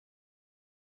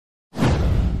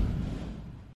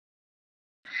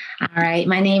All right.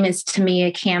 My name is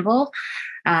Tamia Campbell.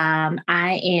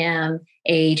 I am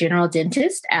a general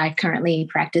dentist. I currently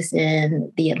practice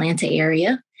in the Atlanta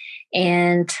area.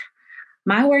 And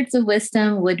my words of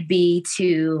wisdom would be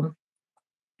to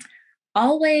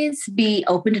always be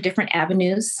open to different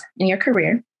avenues in your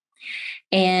career.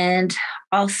 And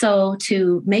also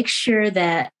to make sure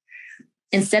that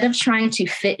instead of trying to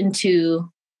fit into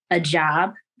a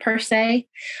job per se,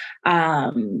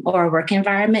 or a work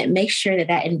environment, make sure that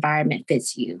that environment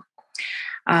fits you.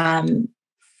 Um,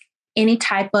 any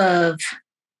type of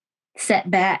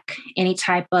setback, any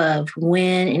type of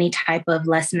win, any type of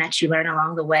lesson that you learn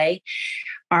along the way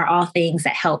are all things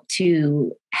that help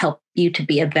you to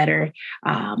be a better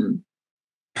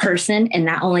person, and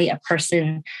not only a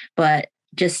person, but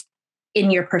just in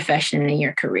your profession and in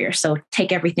your career. So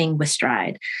take everything with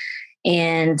stride.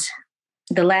 And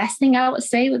the last thing I would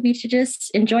say would be to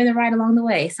just enjoy the ride along the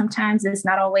way. Sometimes it's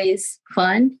not always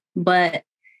fun, but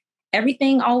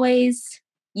everything always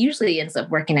usually ends up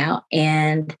working out,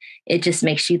 and it just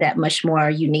makes you that much more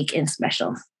unique and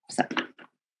special. So